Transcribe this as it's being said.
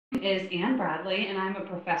is Ann Bradley, and I'm a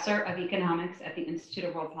professor of economics at the Institute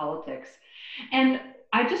of World Politics. And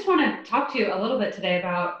I just want to talk to you a little bit today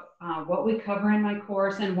about what we cover in my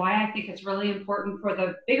course and why I think it's really important for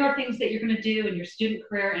the bigger things that you're going to do in your student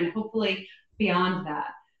career and hopefully beyond that.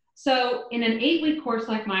 So in an 8-week course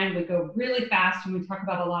like mine, we go really fast and we talk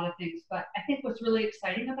about a lot of things, but I think what's really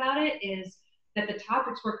exciting about it is that the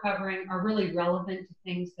topics we're covering are really relevant to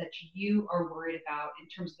things that you are worried about in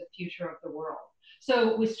terms of the future of the world.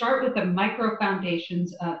 So we start with the micro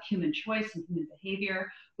foundations of human choice and human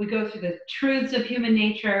behavior. We go through the truths of human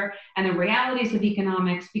nature and the realities of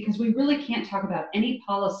economics, because we really can't talk about any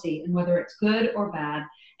policy and whether it's good or bad,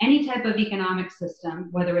 any type of economic system,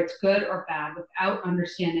 whether it's good or bad, without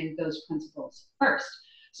understanding those principles first.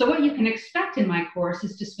 So what you can expect in my course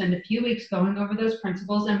is to spend a few weeks going over those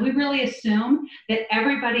principles, and we really assume that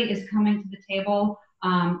everybody is coming to the table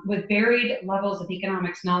with varied levels of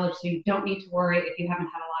economics knowledge, so you don't need to worry if you haven't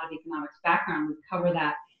had a lot of economics background. We cover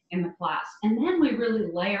that in the class. And then we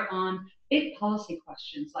really layer on big policy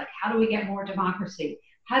questions like, how do we get more democracy?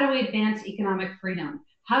 How do we advance economic freedom?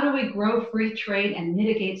 How do we grow free trade and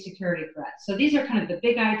mitigate security threats? So these are kind of the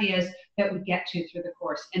big ideas that we get to through the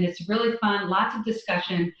course. And it's really fun, lots of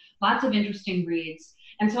discussion, lots of interesting reads.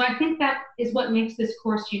 And so I think that is what makes this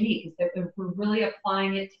course unique, is that we're really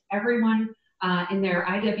applying it to everyone in their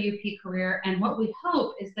IWP career. And what we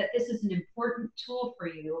hope is that this is an important tool for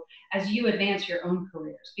you as you advance your own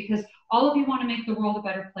careers, because all of you want to make the world a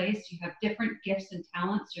better place. You have different gifts and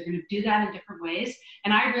talents. You're going to do that in different ways.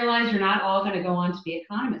 And I realize you're not all going to go on to be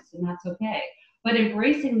economists, and that's okay. But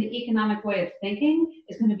embracing the economic way of thinking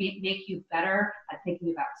is going to make you better at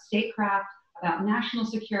thinking about statecraft, about national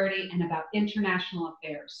security, and about international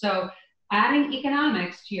affairs. So adding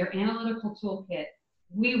economics to your analytical toolkit,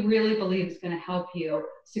 we really believe is going to help you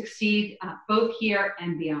succeed both here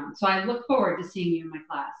and beyond. So I look forward to seeing you in my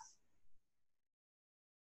class.